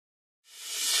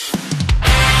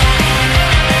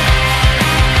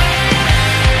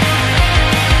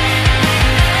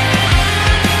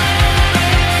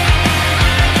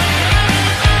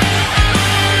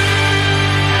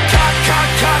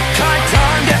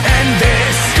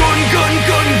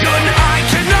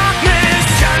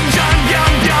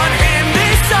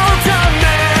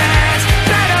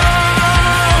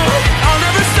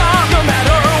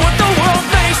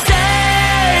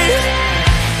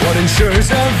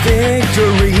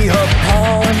victory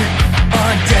upon a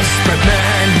desperate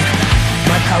man.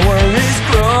 My power is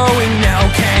growing now,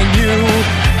 can you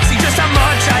see just how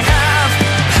much I have?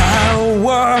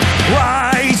 Power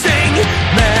rising,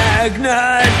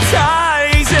 magnetizing.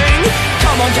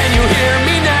 Come on, can you hear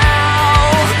me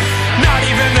now? Not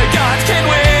even the gods can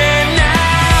win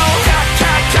now. Cut,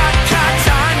 cut, cut, cut,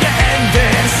 time to end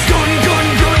this. Gun, gun,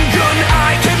 gun, gun,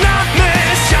 I cannot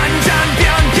miss. Jan, jan,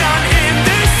 byan, byan, in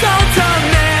this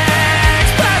ultimate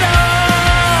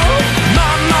battle.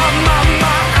 Mama,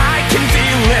 mama, I can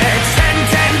feel it. 10,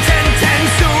 10, 10, 10,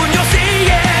 soon you'll see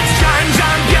it. Jan,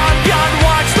 jan, byan, byan,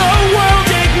 watch the world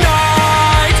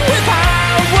ignite with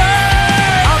power.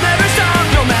 I'll never stop,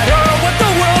 no matter what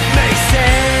the world may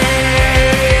say.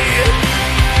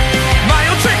 My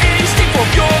ultra instinct will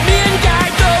fuel me and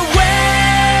guide the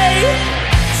way.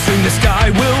 Soon the sky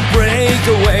will break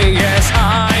away as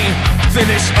I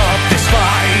finish up this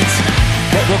fight.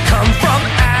 What will come from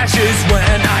ashes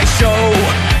when I show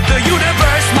the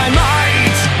universe my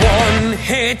might? One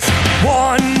hit,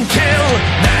 one kill,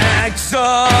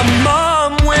 maximum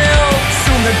will.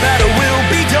 Soon the battle will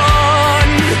be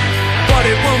done, but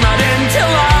it will not end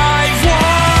till I've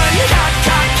won. Cut,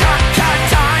 cut, cut, cut,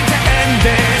 time to end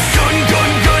this. Gun,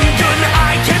 gun, gun, gun,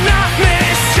 I cannot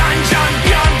miss. Jan, jan,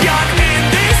 byan, byan, in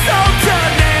this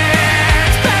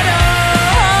ultimate battle.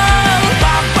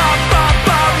 Ba, ba, ba,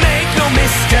 ba, make no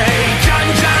mistake. Jan,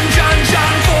 jan, jan,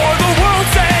 jan, for the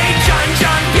world's sake. Jan,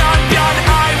 jan, byan, byan,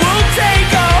 I will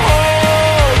take a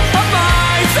hold of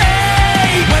my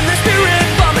fate. When the spirit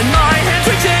bomb in my hands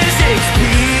reaches its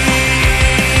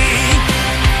peak,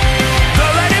 the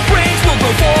light it brings will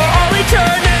glow for all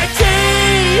eternity.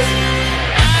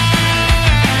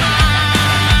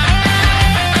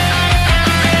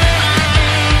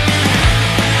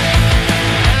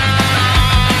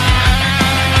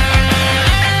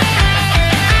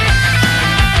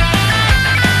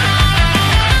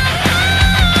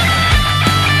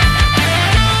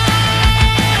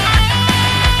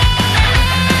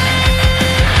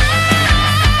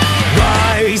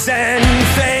 Rise and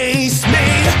face me,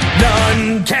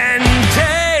 none can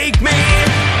take me.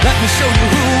 Let me show you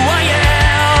who I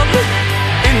am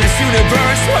in this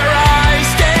universe where I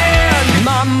stand.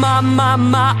 Mama,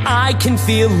 mama, I can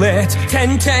feel it.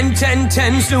 10, 10, 10,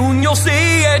 10, soon you'll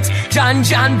see it. Jan,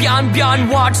 jan, byan, byan,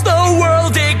 watch the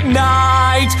world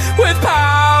ignite with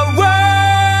power.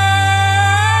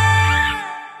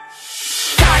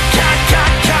 Cut, cut,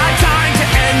 cut, cut, time to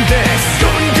end this.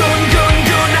 Gun, gun, gun,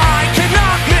 gun, I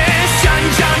cannot miss. Jan,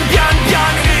 jan, byan,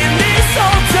 byan, in this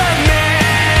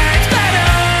ultimate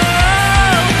battle.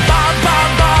 Ba, ba,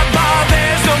 ba, ba,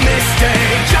 there's no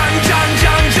mistake. Jan, jan,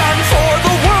 jan, jan, for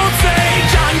the world's sake.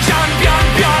 Jan, jan, byan,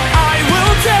 byan, I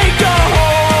will take a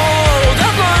hold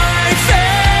of my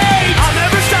fate. I'll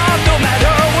never stop, no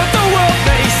matter what the world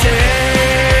may say.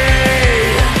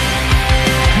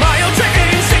 My ultra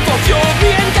instinct will fuel me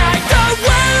and guide the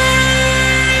way.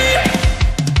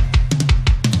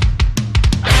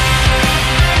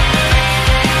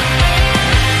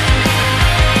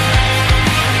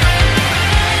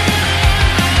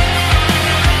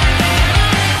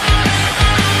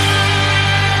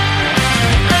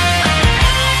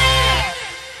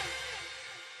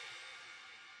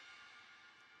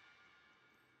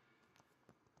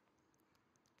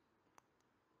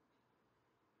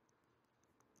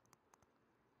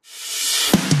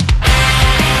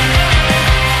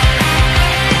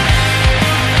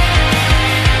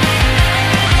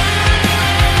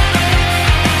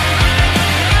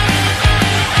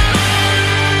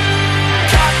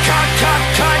 Cut, cut, cut,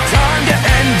 cut, time to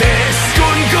end this.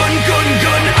 Gun, gun, gun,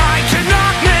 gun, I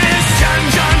cannot miss. Jan,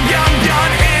 jan, byan,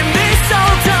 byan, in this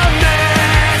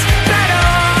ultimate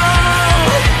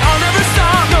battle. I'll never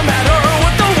stop, no matter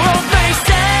what the world may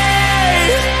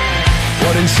say.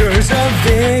 What ensures a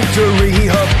victory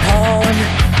upon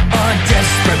a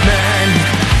desperate man?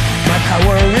 My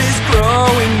power is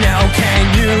growing now, can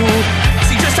you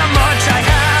see just how much I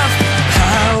have?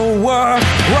 Power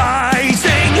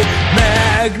rising,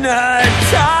 magnetizing.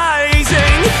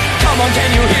 Come on, can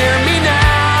you hear me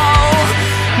now?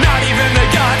 Not even the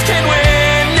gods can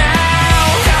win now.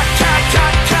 Cut, cut,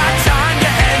 cut, cut, time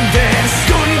to end this.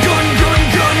 Gun, gun, gun,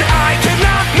 gun, I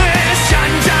cannot miss.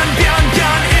 Jan, jan, byan,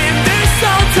 byan, in this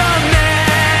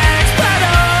ultimate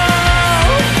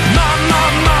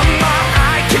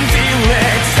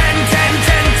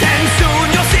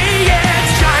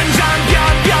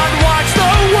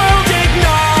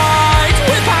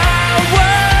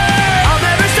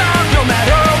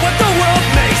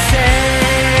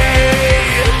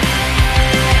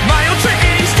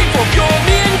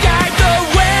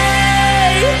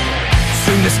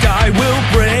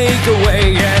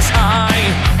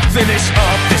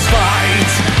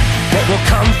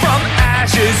come from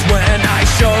ashes when I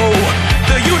show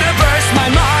the universe my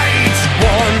might.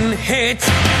 One hit,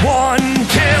 one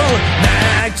kill,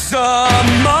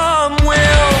 maximum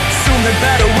will. Soon the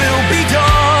battle will be